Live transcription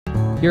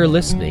You're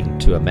listening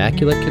to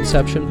Immaculate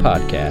Conception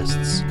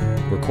Podcasts,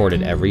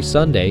 recorded every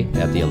Sunday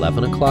at the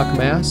 11 o'clock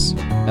Mass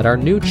at our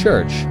new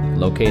church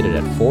located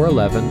at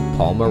 411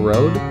 Palma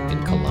Road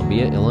in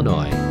Columbia,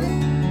 Illinois.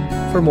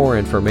 For more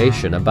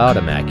information about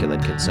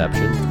Immaculate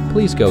Conception,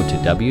 please go to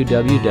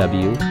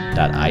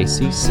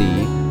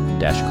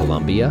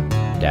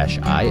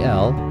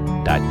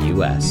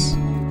www.icc-columbia-il.us.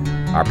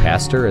 Our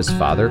pastor is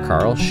Father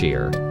Carl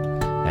Scheer.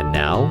 And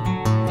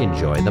now,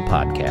 enjoy the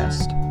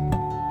podcast.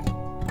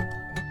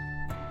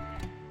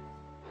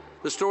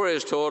 The story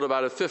is told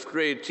about a fifth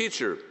grade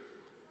teacher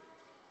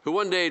who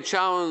one day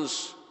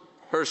challenged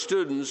her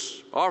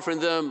students, offering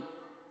them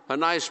a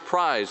nice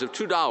prize of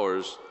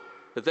 $2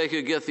 if they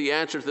could get the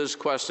answer to this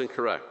question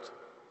correct.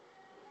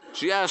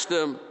 She asked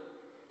them,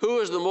 "Who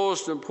is the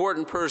most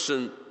important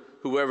person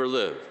who ever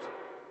lived?"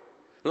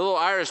 And a little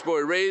Irish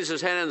boy raised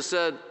his hand and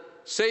said,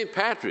 "St.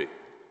 Patrick."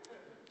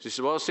 She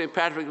said, "Well, St.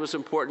 Patrick was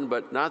important,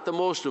 but not the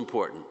most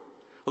important."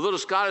 A little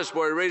Scottish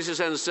boy raised his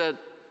hand and said,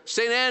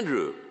 "St.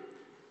 Andrew."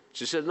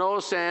 She said, "No,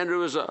 St.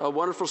 Andrew is a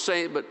wonderful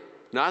saint, but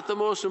not the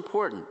most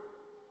important."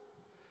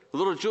 A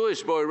little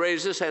Jewish boy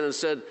raised his hand and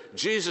said,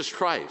 "Jesus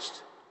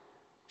Christ."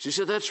 She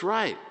said, "That's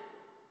right.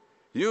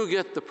 You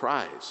get the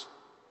prize."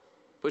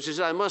 But she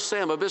said, "I must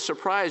say, I'm a bit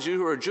surprised you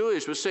who are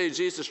Jewish would say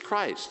Jesus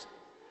Christ."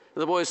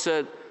 And the boy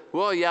said,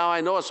 "Well, yeah,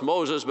 I know it's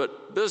Moses,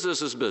 but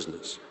business is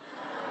business."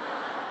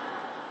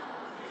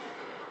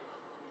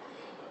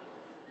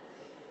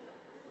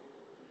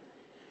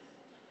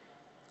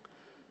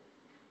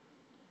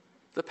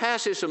 The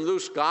passage from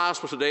Luke's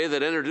Gospel today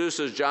that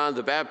introduces John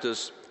the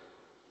Baptist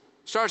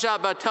starts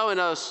out by telling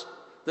us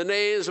the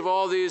names of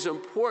all these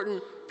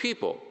important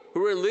people who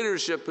were in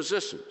leadership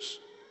positions.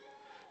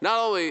 Not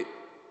only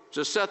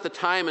to set the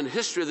time and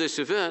history of this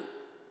event,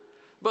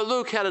 but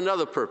Luke had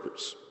another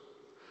purpose.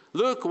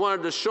 Luke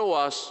wanted to show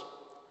us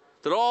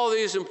that all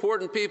these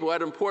important people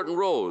had important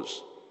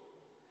roles.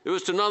 It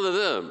was to none of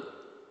them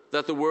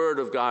that the Word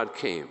of God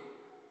came.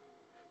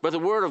 But the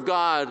Word of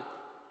God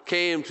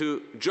came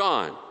to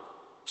John,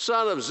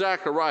 son of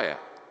Zechariah,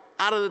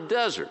 out of the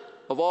desert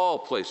of all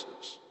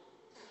places,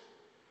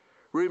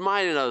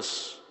 reminding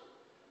us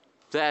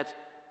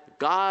that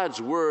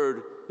God's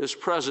Word is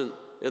present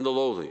in the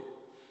lowly.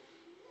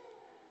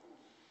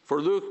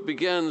 For Luke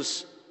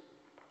begins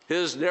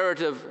his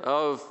narrative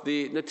of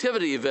the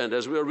Nativity event,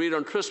 as we'll read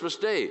on Christmas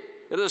Day,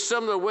 in a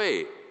similar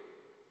way,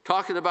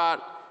 talking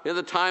about in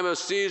the time of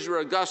Caesar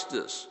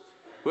Augustus,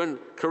 when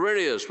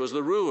Quirinius was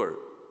the ruler,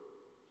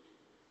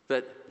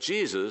 that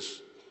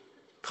Jesus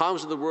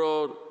comes in the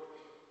world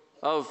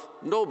of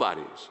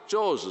nobodies,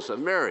 Joseph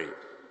and Mary,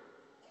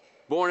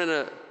 born in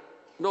a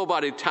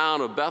nobody town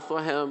of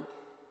Bethlehem,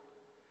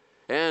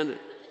 and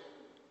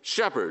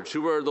shepherds,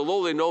 who were the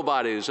lowly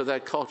nobodies of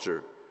that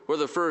culture, were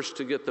the first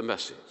to get the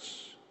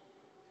message.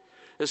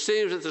 It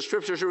seems that the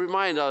Scriptures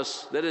remind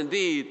us that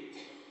indeed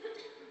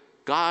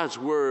God's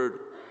Word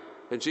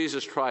and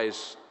Jesus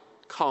Christ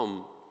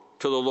come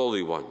to the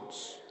lowly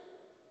ones.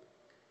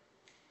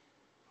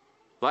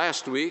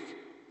 Last week,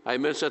 I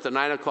mentioned at the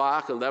 9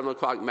 o'clock and 11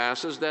 o'clock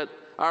Masses that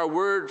our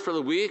word for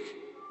the week,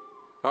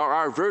 or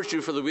our virtue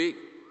for the week,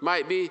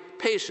 might be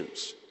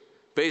patience,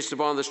 based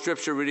upon the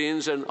Scripture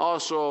readings and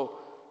also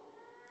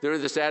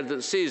during this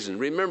Advent season,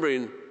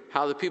 remembering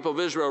how the people of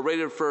Israel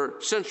waited for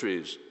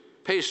centuries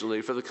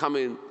patiently for the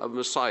coming of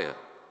Messiah.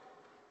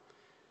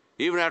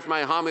 Even after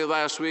my homily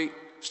last week,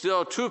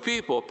 still 2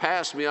 people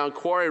passed me on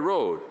Quarry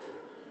Road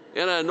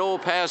in a no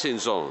passing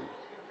zone.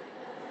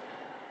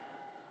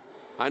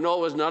 I know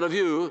it was none of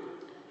you,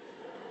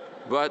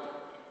 but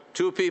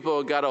 2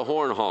 people got a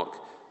horn honk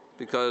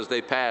because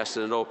they passed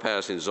in a no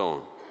passing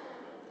zone.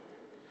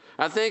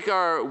 I think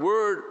our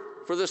word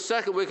for the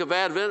second week of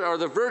Advent, or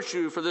the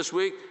virtue for this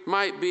week,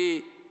 might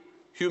be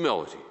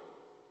humility.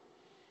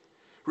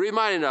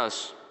 Reminding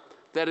us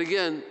that,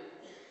 again,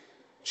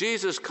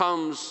 Jesus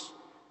comes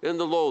in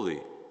the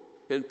lowly,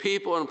 in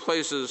people and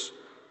places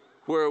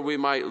where we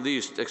might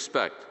least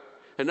expect,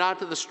 and not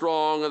to the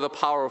strong and the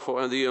powerful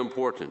and the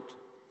important.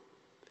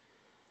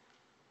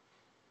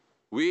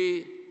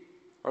 We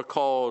are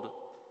called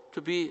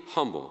to be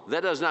humble.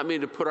 That does not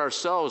mean to put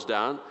ourselves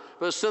down,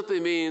 but it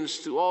simply means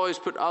to always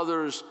put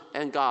others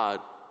and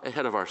God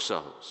ahead of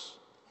ourselves.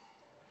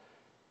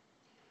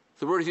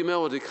 The word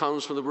humility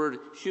comes from the word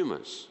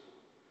humus,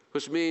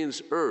 which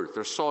means earth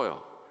or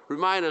soil.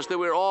 Remind us that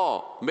we're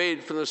all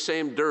made from the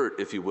same dirt,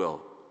 if you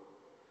will.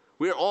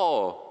 We're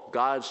all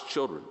God's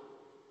children,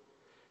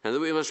 and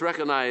that we must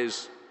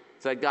recognize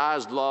that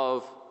God's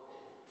love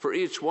for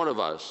each one of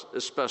us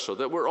is special,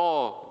 that we're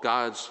all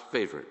God's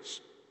favorites.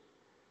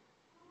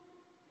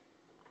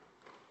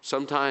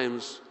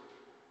 Sometimes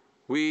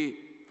we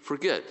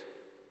forget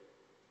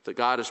that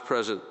God is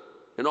present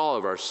in all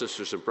of our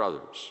sisters and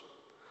brothers.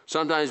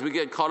 Sometimes we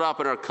get caught up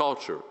in our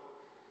culture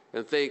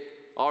and think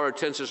all our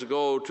attention should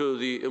go to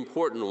the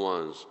important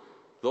ones,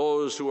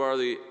 those who are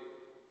the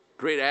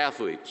great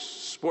athletes,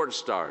 sports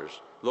stars,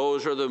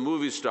 those who are the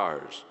movie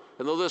stars.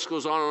 And the list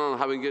goes on and on,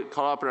 how we get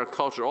caught up in our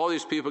culture. All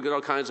these people get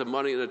all kinds of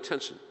money and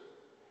attention.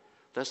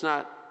 That's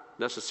not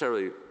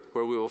necessarily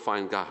where we will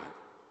find God.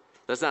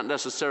 That's not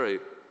necessarily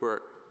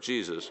where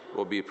Jesus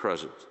will be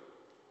present.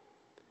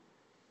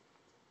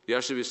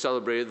 Yesterday we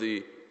celebrated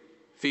the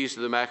Feast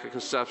of the Immaculate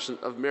Conception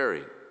of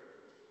Mary.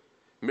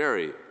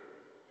 Mary,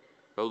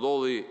 a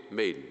lowly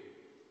maiden,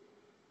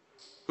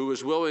 who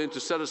was willing to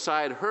set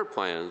aside her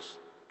plans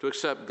to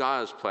accept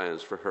God's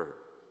plans for her.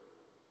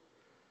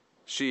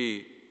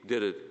 She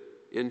did it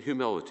in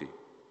humility.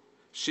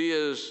 She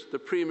is the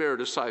premier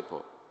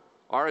disciple,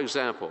 our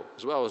example,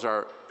 as well as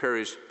our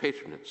parish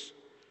patroness.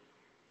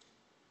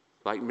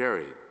 Like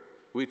Mary,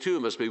 we too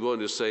must be willing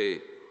to say,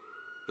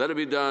 let it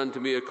be done to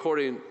me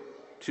according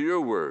to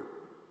your word,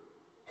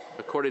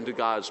 according to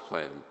God's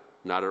plan,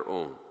 not our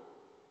own.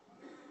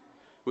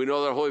 We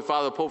know that our Holy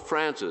Father, Pope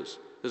Francis,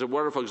 is a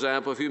wonderful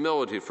example of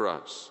humility for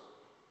us.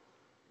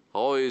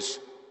 Always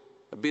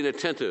being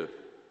attentive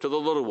to the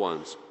little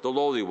ones, the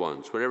lowly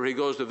ones. Whenever he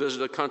goes to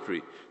visit a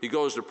country, he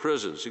goes to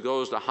prisons, he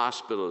goes to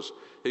hospitals,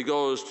 he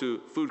goes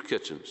to food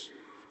kitchens,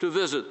 to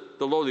visit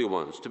the lowly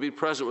ones, to be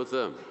present with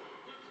them.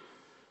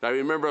 I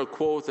remember a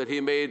quote that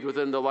he made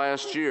within the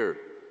last year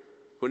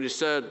when he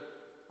said,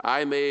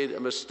 I made a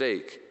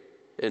mistake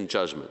in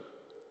judgment.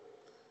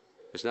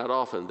 It's not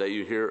often that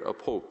you hear a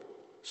pope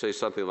say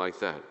something like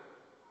that.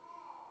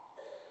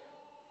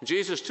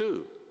 Jesus,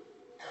 too,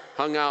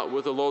 hung out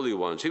with the lowly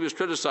ones. He was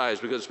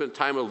criticized because he spent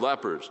time with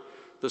lepers,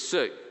 the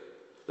sick,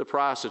 the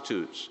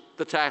prostitutes,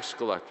 the tax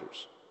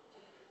collectors.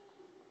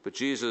 But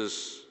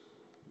Jesus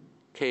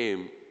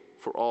came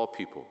for all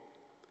people.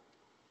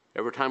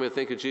 Every time I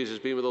think of Jesus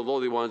being with the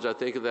lowly ones, I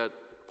think of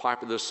that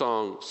popular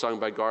song sung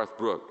by Garth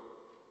Brooks,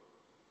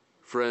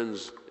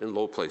 Friends in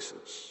Low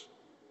Places.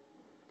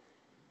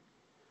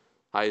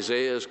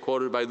 Isaiah is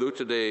quoted by Luke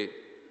today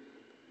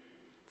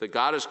that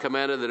God has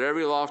commanded that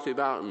every lofty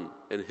mountain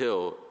and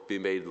hill be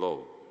made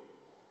low.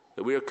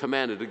 That we are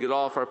commanded to get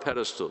off our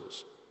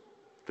pedestals,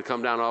 to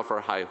come down off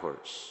our high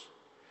horse,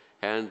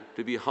 and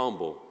to be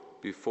humble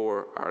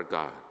before our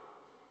God.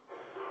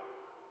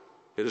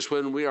 It is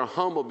when we are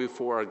humble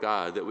before our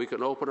God that we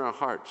can open our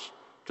hearts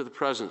to the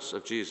presence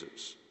of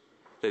Jesus,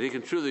 that he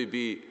can truly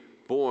be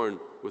born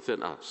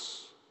within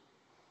us.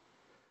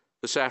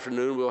 This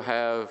afternoon we'll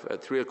have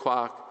at 3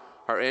 o'clock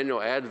our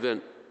annual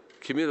Advent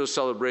communal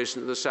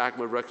celebration of the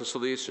Sacrament of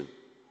Reconciliation,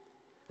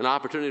 an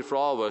opportunity for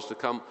all of us to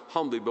come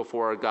humbly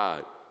before our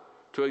God,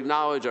 to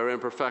acknowledge our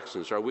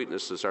imperfections, our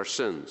weaknesses, our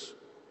sins,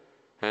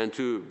 and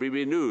to be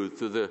renewed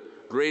through the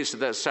grace of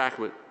that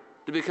sacrament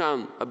to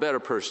become a better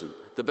person,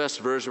 the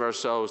best version of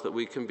ourselves that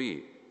we can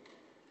be.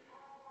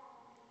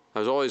 I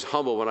was always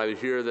humbled when I would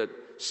hear that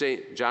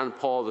St. John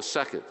Paul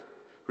II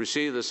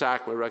received the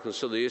Sacrament of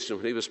Reconciliation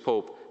when he was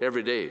Pope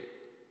every day.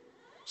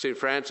 St.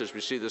 Francis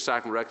received the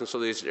Sacrament of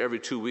Reconciliation every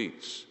 2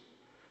 weeks.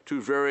 Two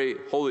very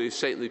holy,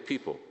 saintly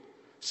people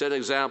set an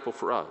example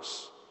for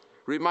us.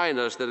 Remind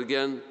us that,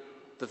 again,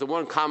 that the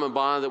one common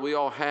bond that we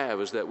all have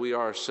is that we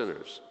are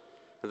sinners.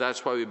 And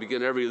that's why we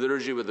begin every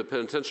liturgy with the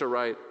penitential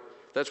rite.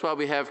 That's why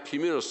we have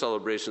communal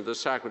celebrations of the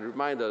sacrament to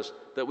remind us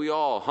that we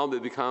all humbly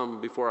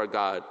become before our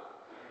God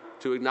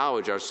to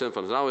acknowledge our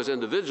sinfulness, not only as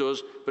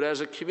individuals, but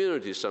as a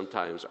community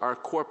sometimes, our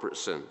corporate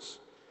sins.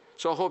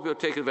 So I hope you'll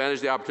take advantage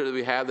of the opportunity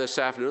we have this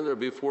afternoon. There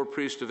will be 4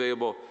 priests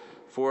available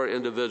for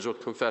individual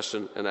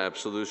confession and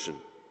absolution.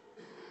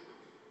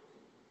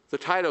 The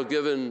title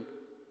given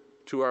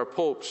to our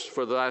popes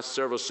for the last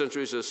several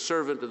centuries is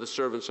servant to the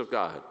servants of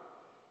God.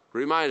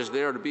 Remind us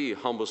they are to be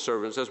humble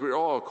servants, as we're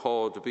all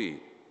called to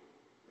be.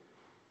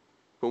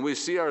 When we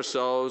see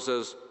ourselves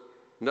as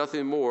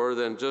nothing more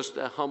than just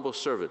a humble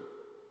servant,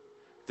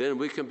 then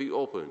we can be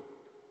open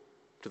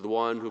to the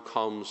one who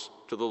comes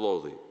to the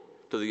lowly,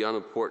 to the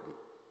unimportant,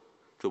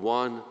 to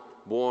one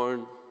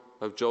born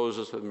of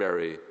Joseph and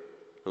Mary in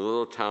the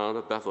little town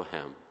of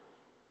Bethlehem,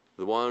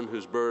 the one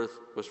whose birth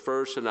was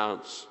first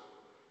announced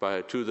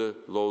to the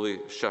lowly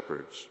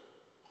shepherds.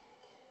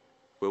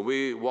 When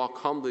we walk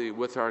humbly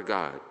with our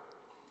God,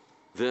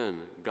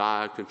 then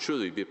God can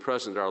truly be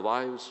present in our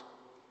lives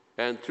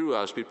and through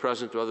us be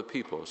present to other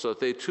people so that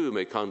they too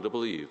may come to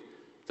believe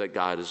that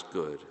God is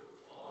good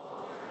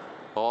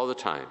all the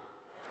time.